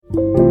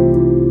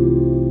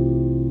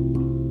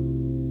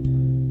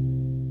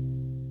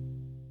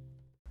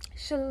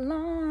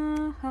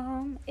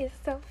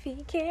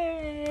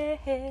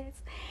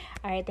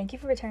right, thank you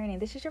for returning.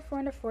 This is your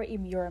 404,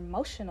 your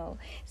emotional,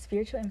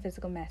 spiritual, and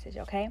physical message,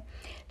 okay?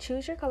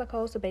 Choose your color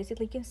code. So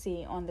basically, you can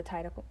see on the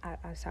title.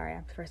 I'm sorry,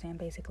 I'm first saying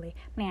basically.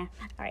 All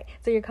right,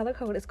 so your color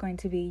code is going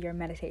to be your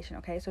meditation,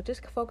 okay? So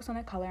just focus on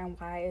the color and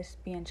why it's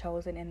being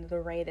chosen and the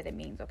array that it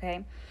means,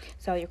 okay?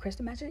 So your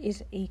crystal message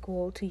is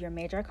equal to your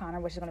major arcana,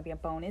 which is going to be a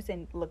bonus,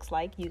 and looks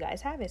like you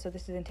guys have it. So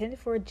this is intended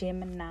for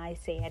Gemini,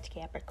 Sag,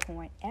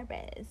 Capricorn,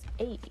 Aries.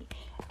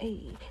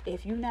 Hey,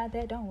 if you're not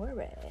that, don't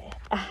worry.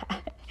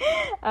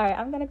 All right,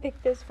 I'm gonna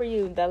pick this for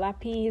you, the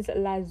Lapis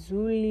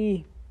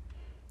Lazuli,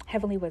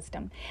 Heavenly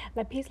Wisdom.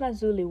 Lapis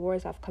Lazuli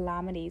wards off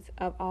calamities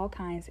of all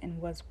kinds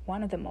and was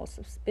one of the most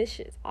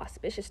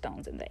auspicious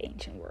stones in the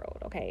ancient world,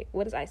 okay?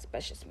 What does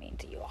auspicious mean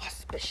to you?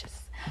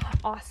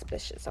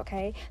 Auspicious,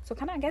 okay? So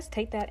kind of, I guess,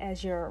 take that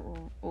as your,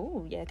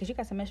 because you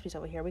got some mysteries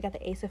over here. We got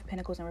the Ace of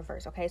Pentacles in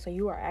reverse, okay? So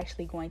you are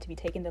actually going to be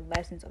taking the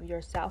lessons of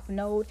your South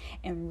Node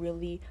and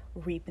really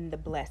reaping the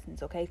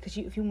blessings, okay? Because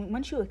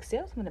once you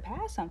accept something to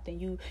pass something,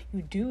 you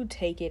do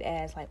take it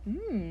as like,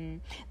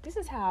 this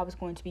is how I was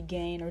going to be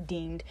gained or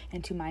deemed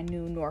into my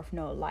new North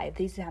Node life.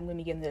 This is how I'm going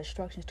to be giving the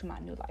instructions to my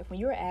new life. When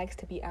you're asked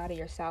to be out of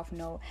your South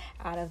Node,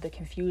 out of the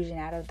confusion,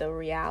 out of the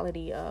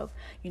reality of,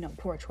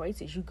 poor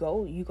choices, you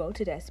go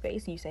to that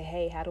space and you say,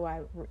 hey, how do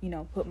I,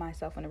 put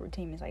myself in a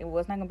routine? It's like, well,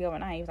 it's not going to be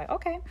overnight. He's like,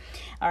 okay.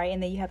 All right.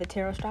 And then you have the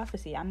Tarot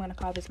Prophecy. I'm going to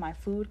call this my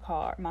Fool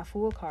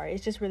card.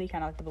 It's just really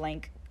kind of like the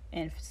blank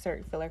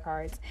insert filler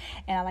cards.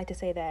 And I like to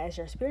say that as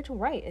your spiritual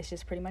right, it's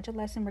just pretty much a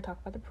lesson. We're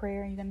talking about the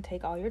prayer, and you're going to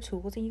take all your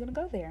tools and you're going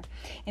to go there.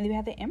 And then we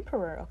have the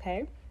Emperor,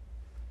 okay?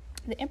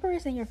 The Emperor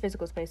is in your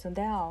physical space. So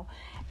now,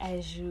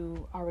 as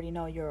you already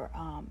know, your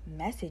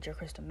message, your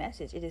crystal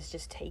message, it is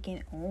just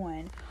taking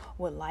on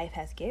what life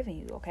has given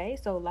you, okay?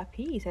 So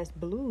Lapis has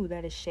blue,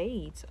 that is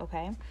shades,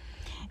 okay?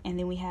 And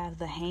then we have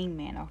the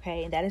Hangman,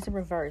 okay? And that is a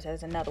reverse. That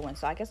is another one.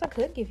 So I guess I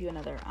could give you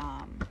another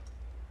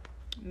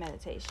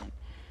meditation.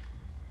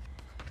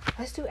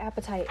 Let's do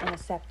appetite and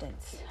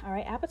acceptance. All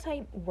right,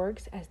 appetite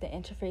works as the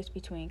interface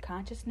between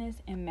consciousness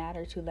and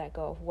matter to let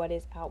go of what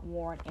is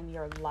outworn in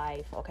your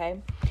life,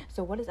 okay?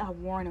 So what is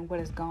outworn and what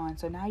is gone?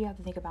 So now you have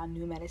to think about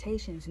new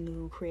meditations,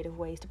 new creative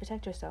ways to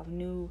protect yourself,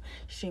 new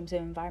streams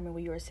of environment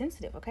where you are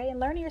sensitive, okay? And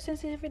learning your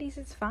sensitivities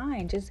is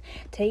fine. Just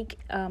take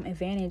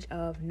advantage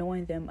of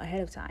knowing them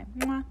ahead of time.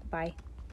 Bye.